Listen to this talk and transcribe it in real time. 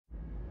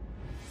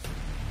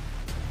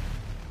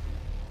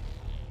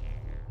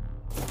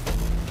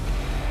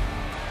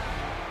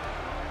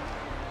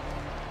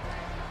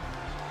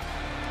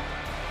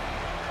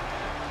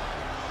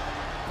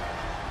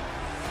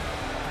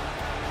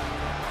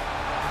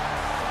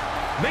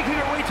Making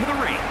her way to the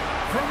ring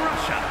from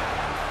Russia,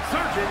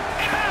 Sergeant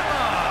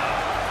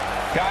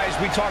Calhoun. Guys,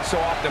 we talk so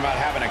often about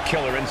having a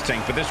killer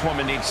instinct, but this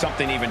woman needs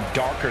something even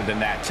darker than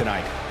that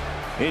tonight.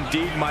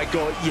 Indeed,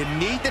 Michael, you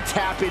need to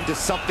tap into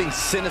something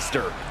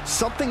sinister,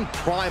 something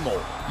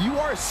primal. You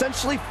are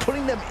essentially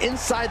putting them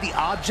inside the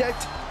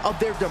object of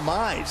their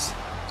demise.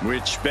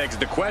 Which begs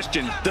the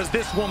question, does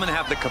this woman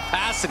have the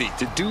capacity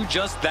to do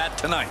just that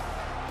tonight?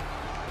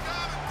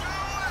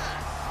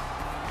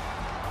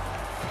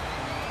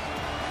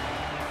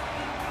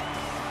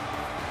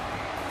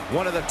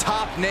 One of the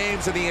top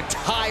names in the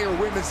entire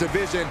women's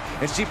division,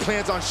 and she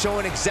plans on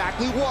showing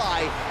exactly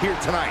why here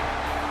tonight.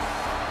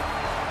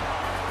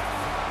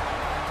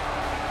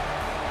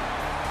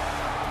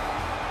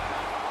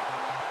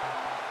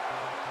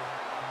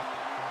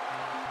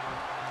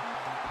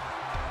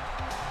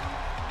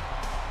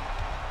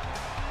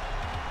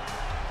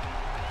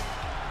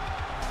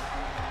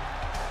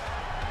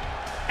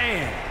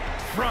 And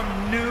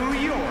from New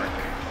York,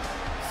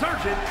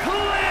 Sergeant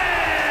Clemets.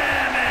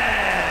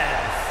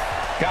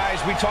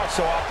 Guys, we talk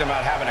so often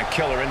about having a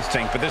killer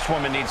instinct, but this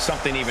woman needs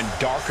something even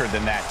darker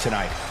than that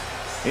tonight.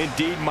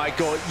 Indeed,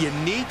 Michael, you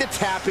need to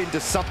tap into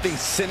something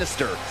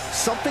sinister,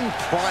 something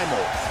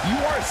primal.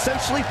 You are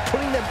essentially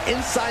putting them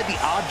inside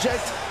the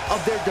object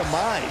of their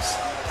demise.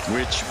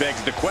 Which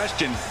begs the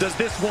question, does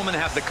this woman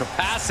have the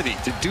capacity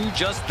to do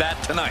just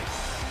that tonight?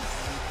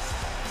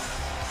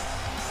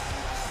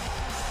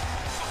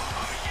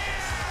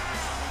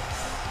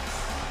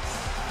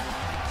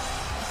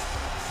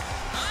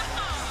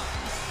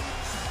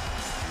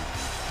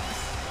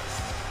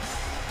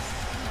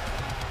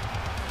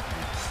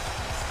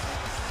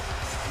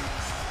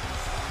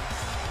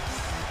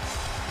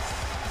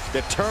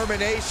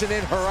 Determination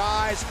in her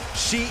eyes.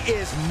 She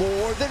is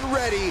more than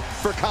ready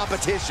for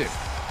competition.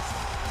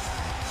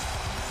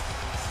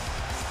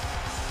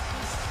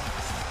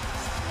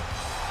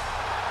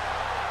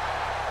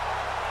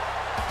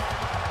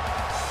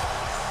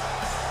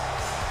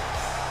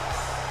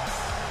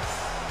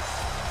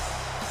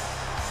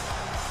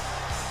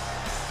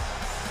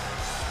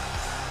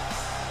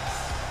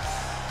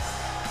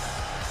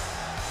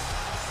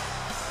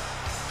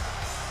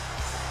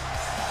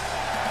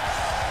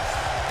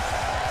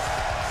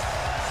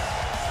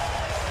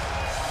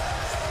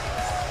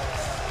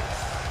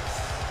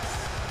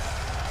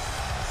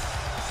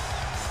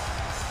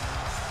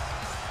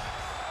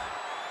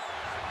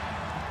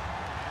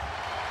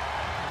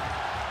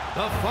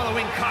 The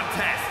following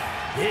contest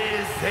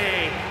is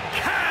a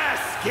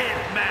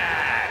casket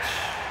match.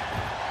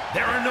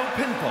 There are no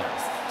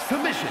pinfalls,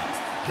 submissions,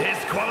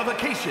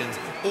 disqualifications,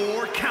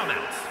 or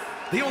countouts.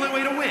 The only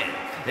way to win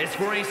is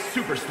for a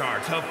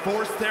superstar to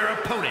force their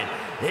opponent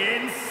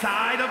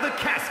inside of the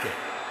casket.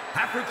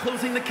 After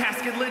closing the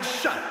casket lid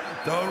shut,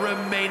 the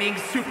remaining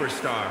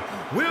superstar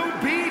will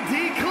be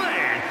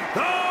declared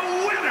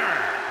the winner.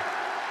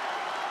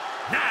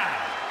 Now,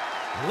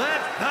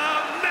 let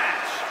the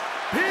match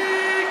begin.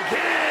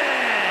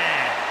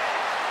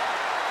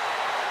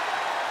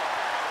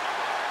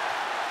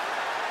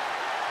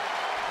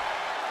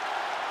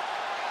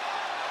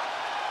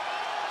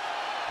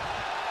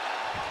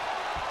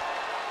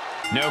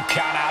 No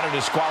count out or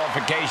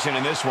disqualification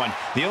in this one.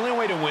 The only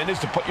way to win is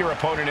to put your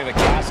opponent in a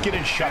casket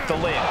and shut the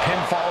lid.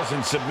 Pinfalls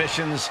and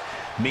submissions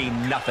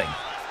mean nothing.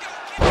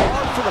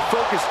 Hard for the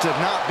focus to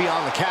not be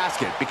on the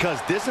casket,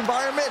 because this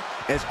environment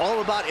is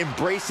all about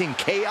embracing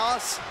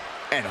chaos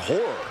and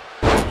horror.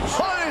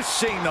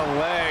 Punishing the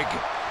leg.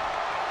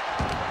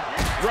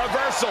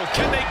 Reversal.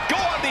 Can they go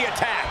on the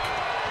attack?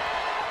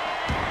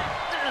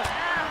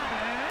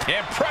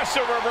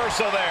 Impressive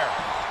reversal there.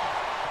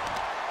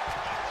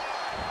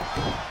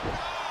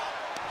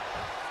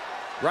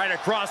 Right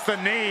across the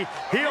knee.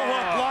 Heel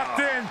hook locked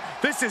in.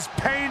 This is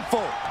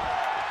painful.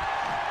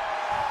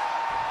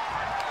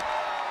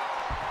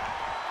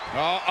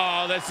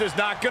 Uh-oh, this is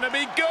not going to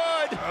be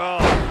good.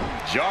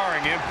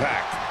 Jarring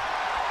impact.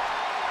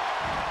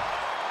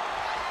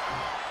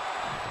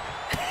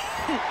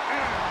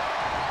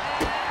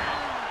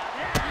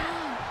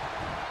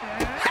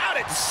 Had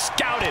it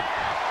scouted.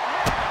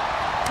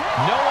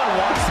 No one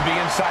wants to be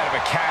inside of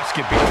a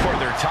casket before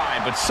their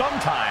time, but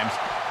sometimes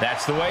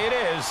that's the way it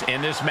is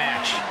in this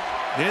match.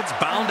 It's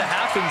bound to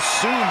happen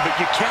soon, but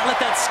you can't let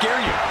that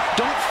scare you.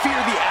 Don't fear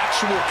the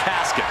actual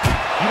casket.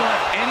 You don't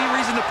have any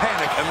reason to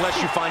panic unless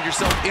you find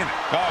yourself in it.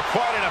 Oh,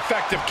 quite an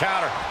effective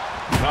counter.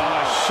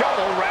 A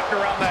shovel wrapped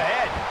around the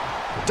head.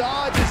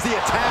 Dodges the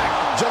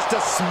attack just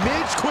a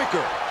smidge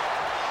quicker.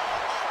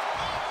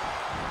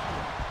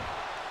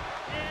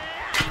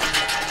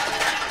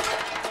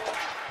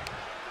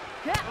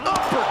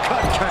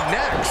 Uppercut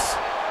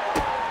connects.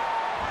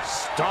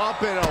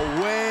 Stomping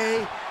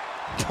away,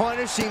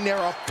 punishing their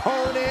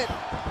opponent.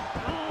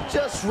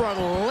 Just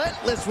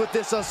relentless with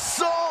this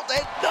assault,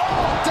 and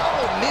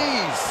double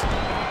knees.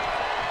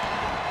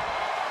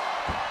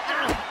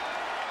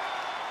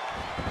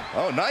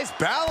 Oh, nice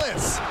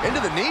balance.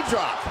 Into the knee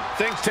drop.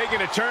 Things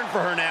taking a turn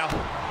for her now.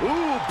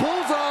 Ooh,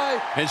 bullseye.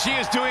 And she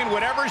is doing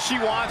whatever she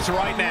wants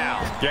right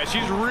now. Yeah,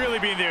 she's really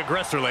being the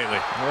aggressor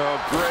lately. Oh,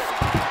 great.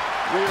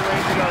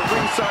 Rearranging our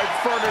ringside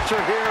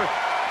furniture here.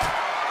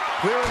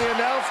 Clearing the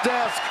announce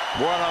desk.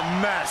 What a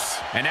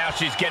mess. And now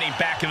she's getting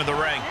back into the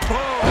ring.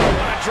 Boom!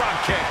 What a drop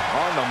kick.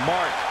 On the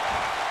mark.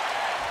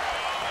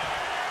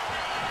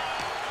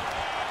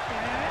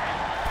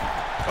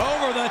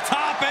 Over the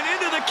top and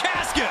into the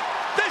casket.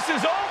 This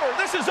is over.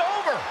 This is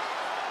over.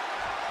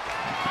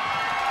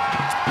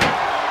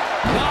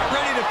 Not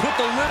ready to put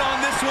the lid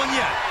on this one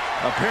yet.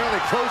 Apparently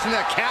closing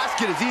that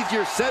casket is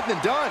easier said than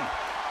done.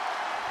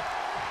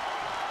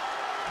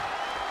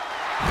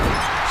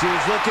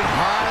 She's looking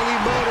highly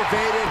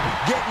motivated,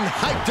 getting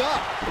hyped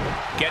up.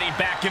 Getting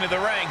back into the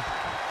ring.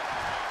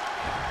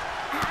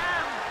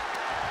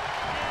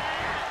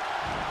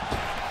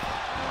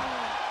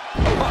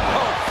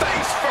 Oh,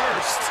 face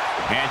first.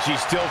 And she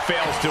still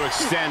fails to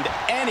extend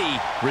any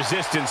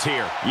resistance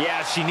here.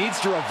 Yeah, she needs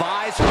to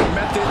revise her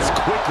methods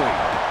quickly.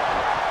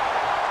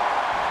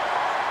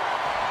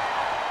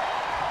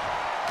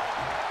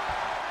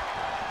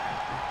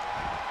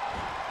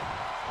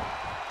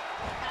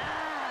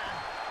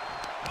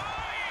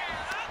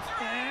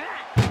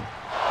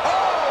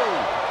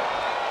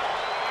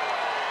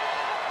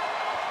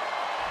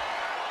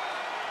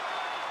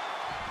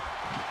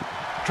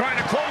 Trying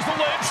to close the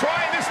lid,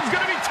 this is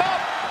going to be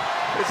tough.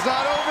 It's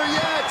not over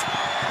yet.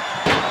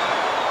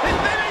 They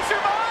may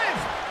survive.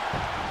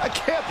 I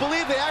can't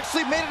believe they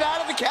actually made it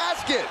out of the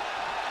casket.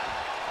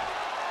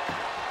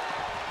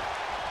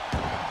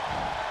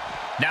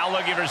 Now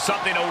looking for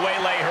something to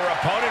waylay her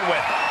opponent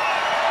with.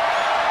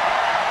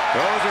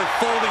 Those are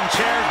folding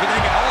chairs, but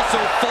they can also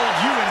fold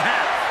you in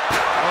half.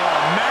 Oh,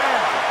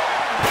 man.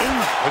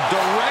 A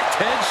direct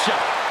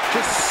headshot.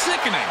 Just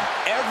sickening.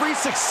 Every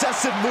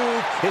successive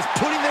move is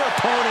putting their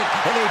opponent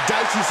in a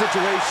dicey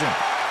situation.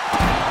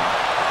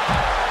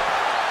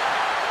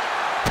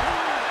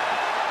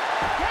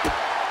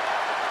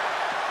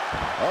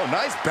 Oh,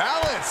 nice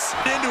balance.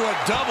 Into a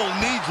double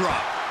knee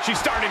drop. She's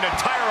starting to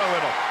tire a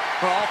little.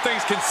 Well, all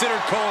things considered,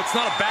 Cole, it's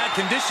not a bad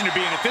condition to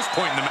be in at this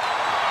point in the match.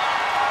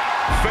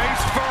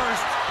 Face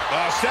first.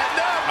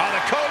 Setting up. Oh,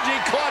 the Koji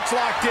clutch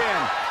locked in.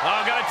 Oh,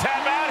 got to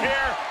tap out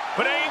here.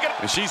 But it ain't gonna...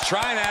 And she's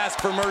trying to ask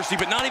for mercy,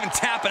 but not even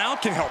tapping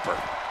out can help her.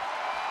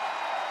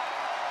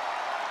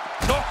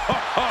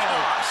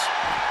 Gosh.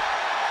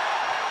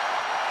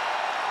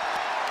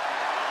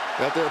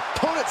 Got their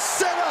opponent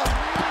set up.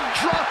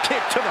 Drop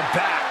kick to the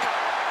back.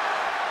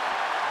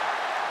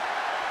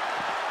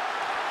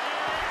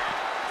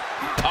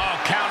 Oh,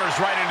 counters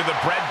right into the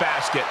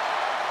breadbasket.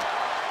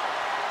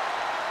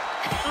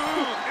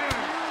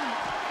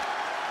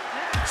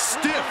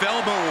 Stiff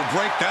elbow will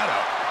break that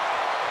up.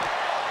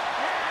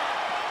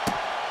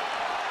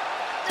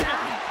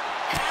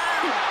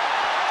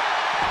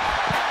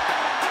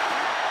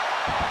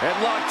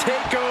 Headlock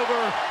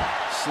takeover,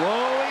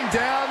 slowing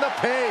down the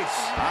pace.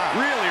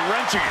 Really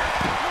wrenching her.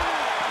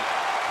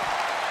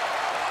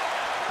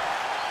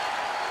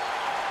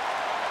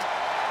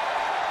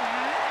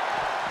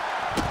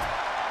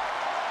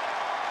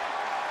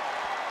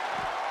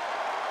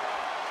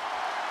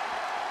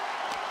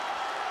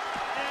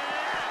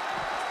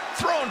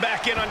 Thrown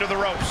back in under the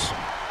ropes.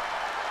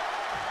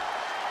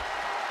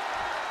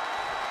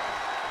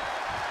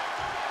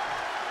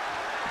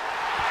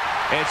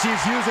 And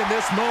she's using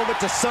this moment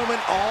to summon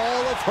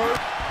all of her.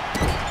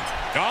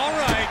 All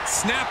right,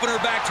 snapping her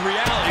back to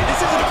reality.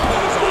 This isn't a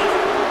close off.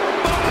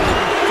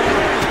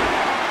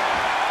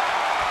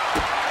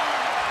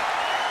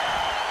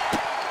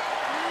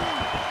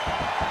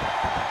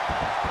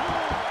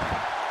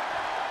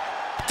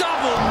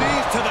 Double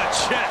knees to the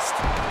chest.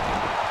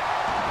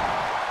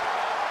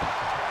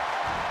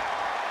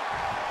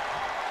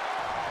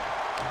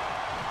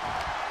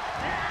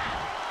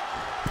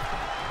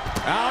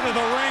 Out of the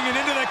ring and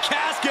into the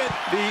casket.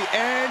 The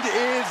end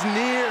is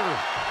near.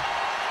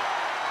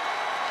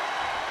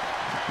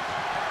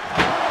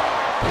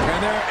 And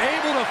they're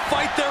able to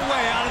fight their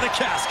way out of the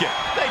casket.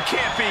 They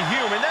can't be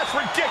human. That's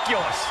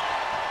ridiculous.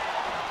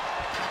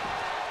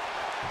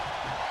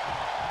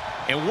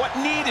 And what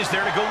need is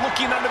there to go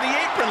looking under the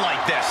apron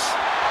like this?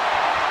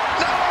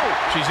 No!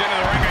 She's into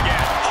the ring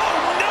again.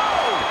 Oh,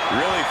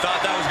 no! Really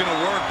thought that was going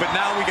to work, but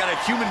now we got a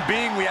human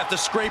being we have to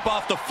scrape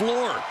off the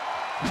floor.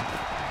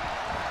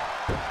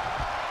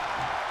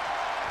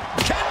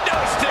 Kendo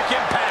stick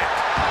impact.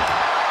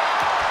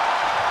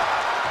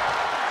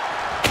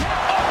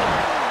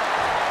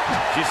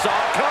 Oh. She saw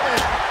it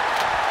coming.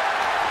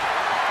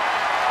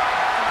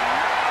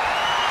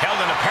 Held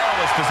in a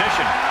perilous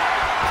position.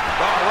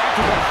 Oh, right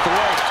to the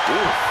throat.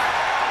 Ooh.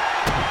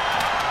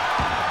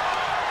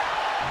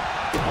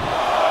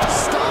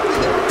 Stopping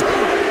their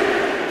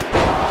opponent.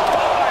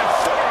 Oh, and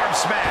forearm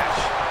smash.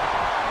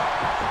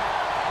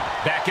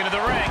 Back into the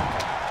ring.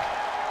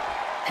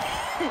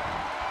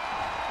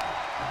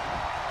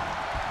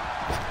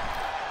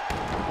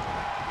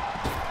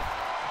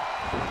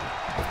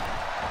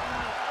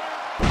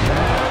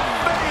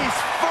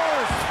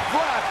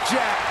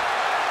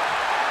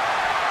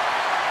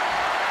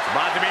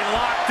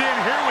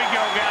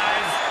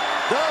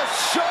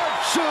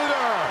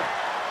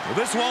 Well,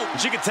 this won't.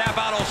 She can tap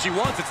out all she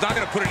wants. It's not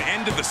going to put an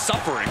end to the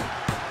suffering.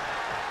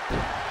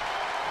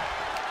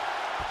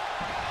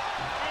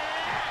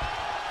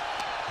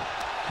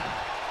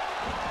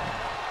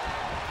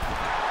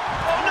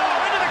 Oh, no,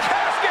 into the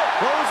casket.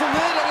 Close the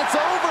lid and it's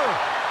over.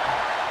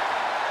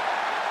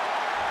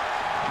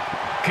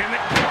 Can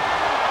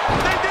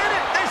they did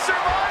it. They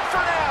survived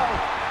for now.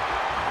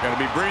 Going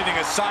to be breathing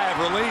a sigh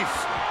of relief.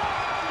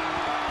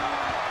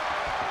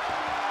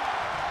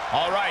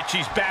 All right,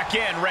 she's back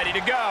in, ready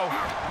to go.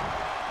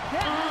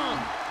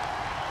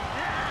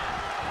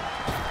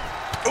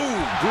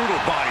 Ooh,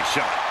 brutal body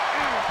shot.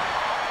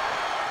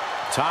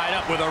 Tied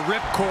up with a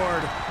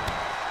ripcord.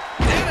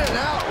 In and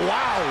out.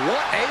 Wow,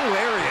 what a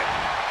lariat.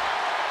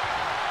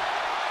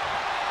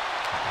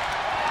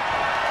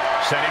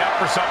 Setting up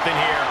for something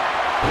here.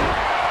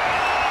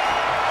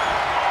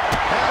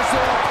 Has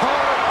their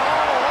opponent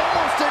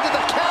almost into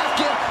the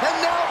casket, and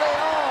now they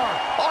are.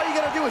 All you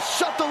got to do is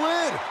shut the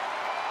lid.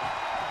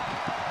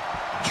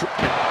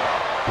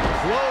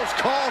 Close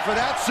call for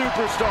that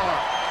superstar.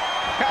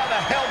 How the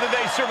hell did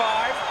they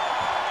survive?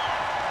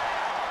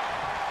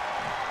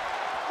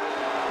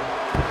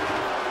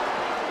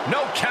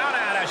 No count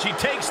out as she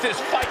takes this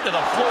fight to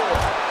the floor.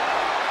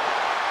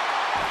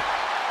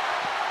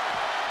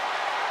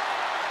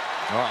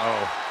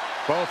 Uh-oh.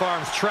 Both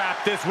arms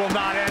trapped. This will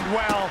not end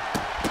well.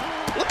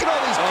 Look at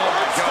all these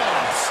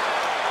crossbones.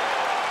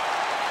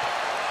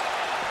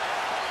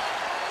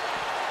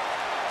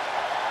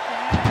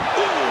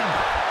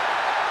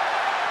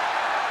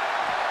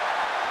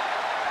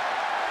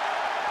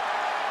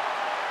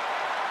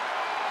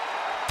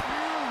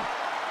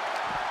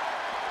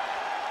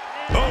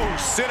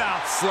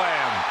 Sit-out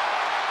slam.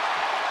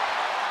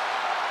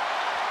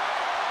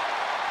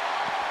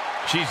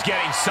 She's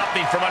getting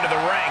something from under the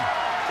ring.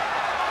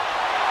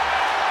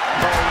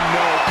 Oh,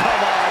 no,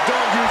 come on.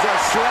 Don't use a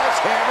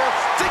sledgehammer.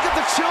 Think of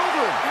the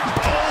children.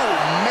 Oh,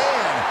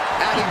 man.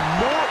 Adding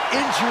more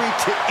injury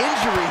to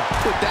injury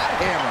with that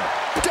hammer.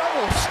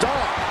 Double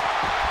stomp.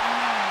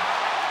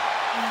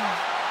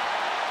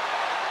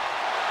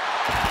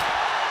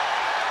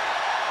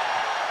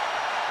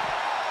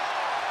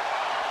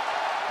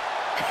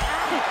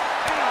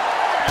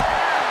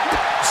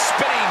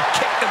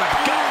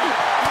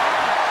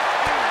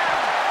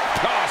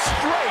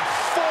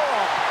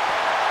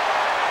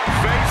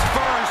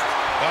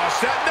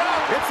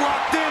 It's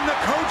locked in, the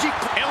Koji.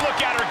 And look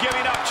at her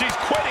giving up. She's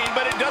quitting,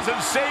 but it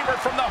doesn't save her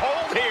from the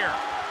hold here.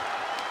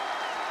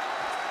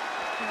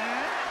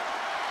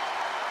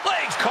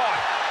 Legs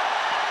caught.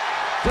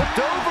 Flipped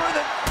over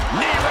the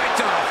knee right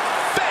to the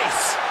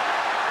face.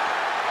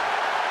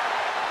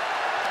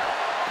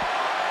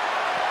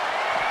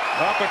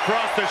 Up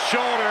across the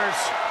shoulders.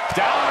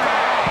 Down and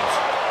out.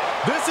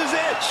 This is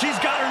it. She's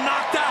got her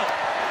knocked out.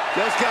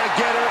 Just got to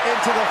get her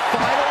into the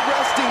final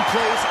resting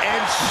place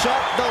and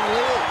shut the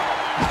lid.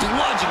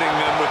 Bludgeoning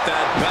them with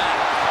that bat.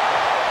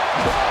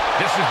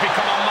 This has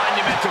become a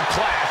monumental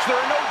clash. There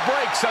are no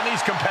breaks on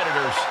these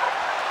competitors.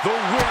 The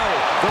will,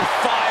 the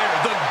fire,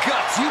 the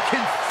guts. You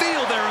can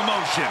feel their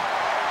emotion.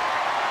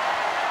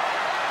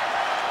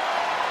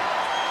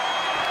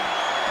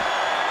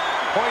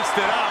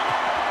 Hoisted up.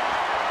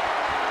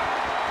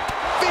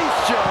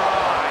 Feast your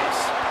eyes.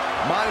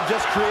 Might have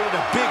just created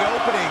a big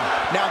opening.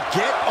 Now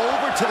get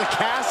over to the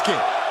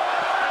casket.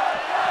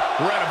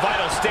 We're at a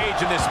vital stage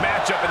in this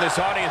matchup, and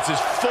this audience is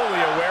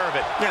fully aware of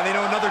it. Yeah, they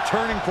know another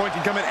turning point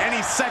can come at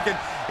any second,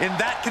 and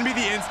that can be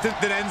the instant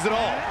that ends it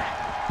all.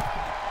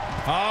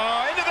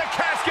 Into the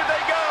casket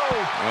they go.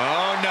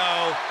 Oh,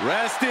 no.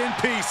 Rest in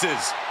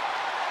pieces.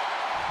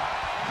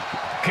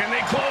 Can they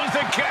close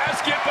the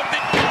casket? But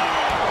they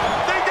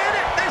did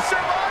it. They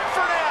survived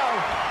for now.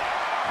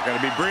 They're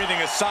going to be breathing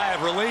a sigh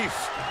of relief.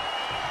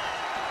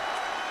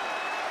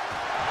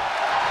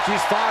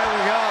 She's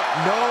firing up,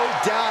 no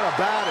doubt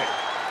about it.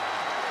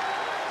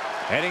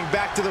 Heading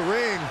back to the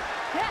ring.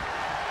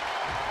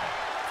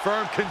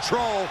 Firm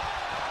control.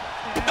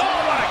 Oh,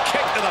 what a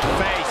kick to the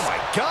face. Oh, my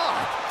God.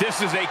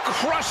 This is a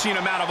crushing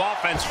amount of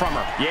offense from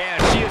her.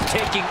 Yeah, she is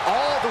taking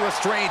all the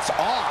restraints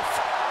off.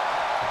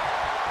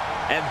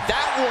 And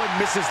that one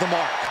misses the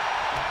mark.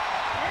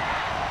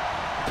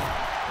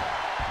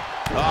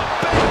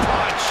 Big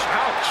punch.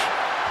 Ouch.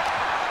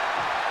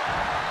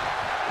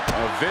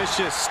 A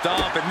vicious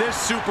stomp, and this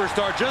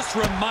superstar just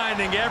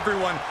reminding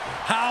everyone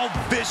how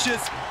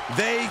vicious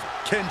they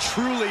can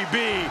truly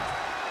be.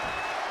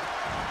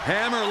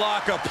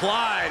 Hammerlock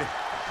applied,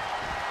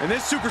 and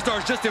this superstar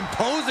is just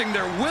imposing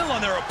their will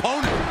on their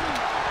opponent.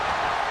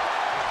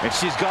 And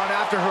she's gone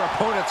after her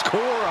opponent's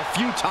core a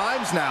few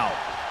times now.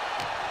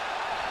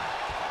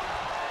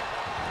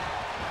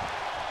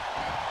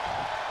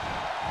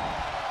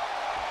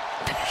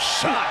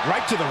 Shot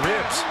right to the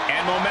ribs.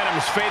 And momentum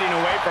is fading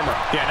away from her.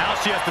 Yeah, now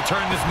she has to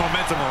turn this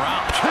momentum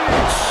around.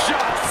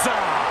 Shots. Oh,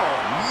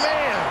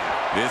 man.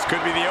 This could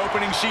be the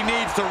opening she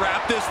needs to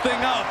wrap this thing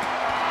up.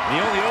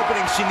 The only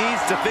opening she needs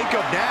to think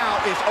of now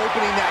is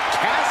opening that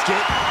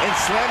casket and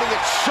slamming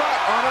it shut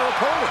on her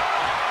opponent.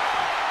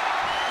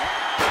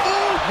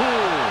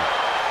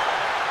 Ooh.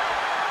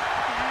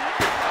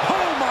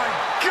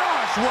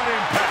 Watch what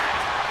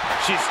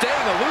impact. She's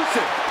staying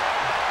elusive.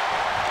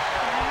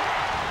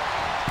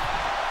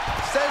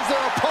 Sends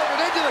their opponent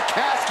into the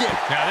casket.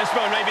 Now this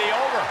one may be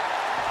over.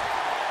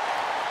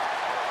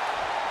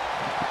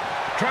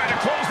 Trying to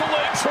close the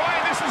lid.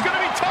 This is going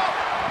to be tough.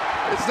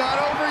 It's not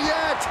over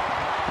yet.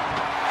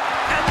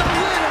 And the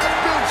lid has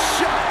been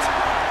shut.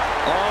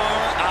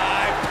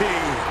 R.I.P.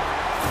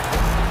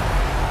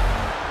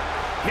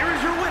 Here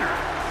is your winner,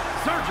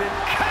 Sergeant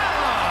Calhoun.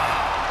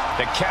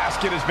 The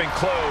casket has been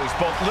closed,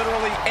 both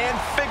literally and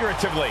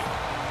figuratively.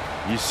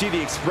 You see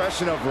the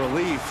expression of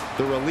relief,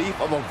 the relief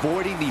of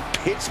avoiding the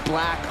pitch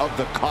black of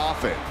the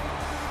coffin.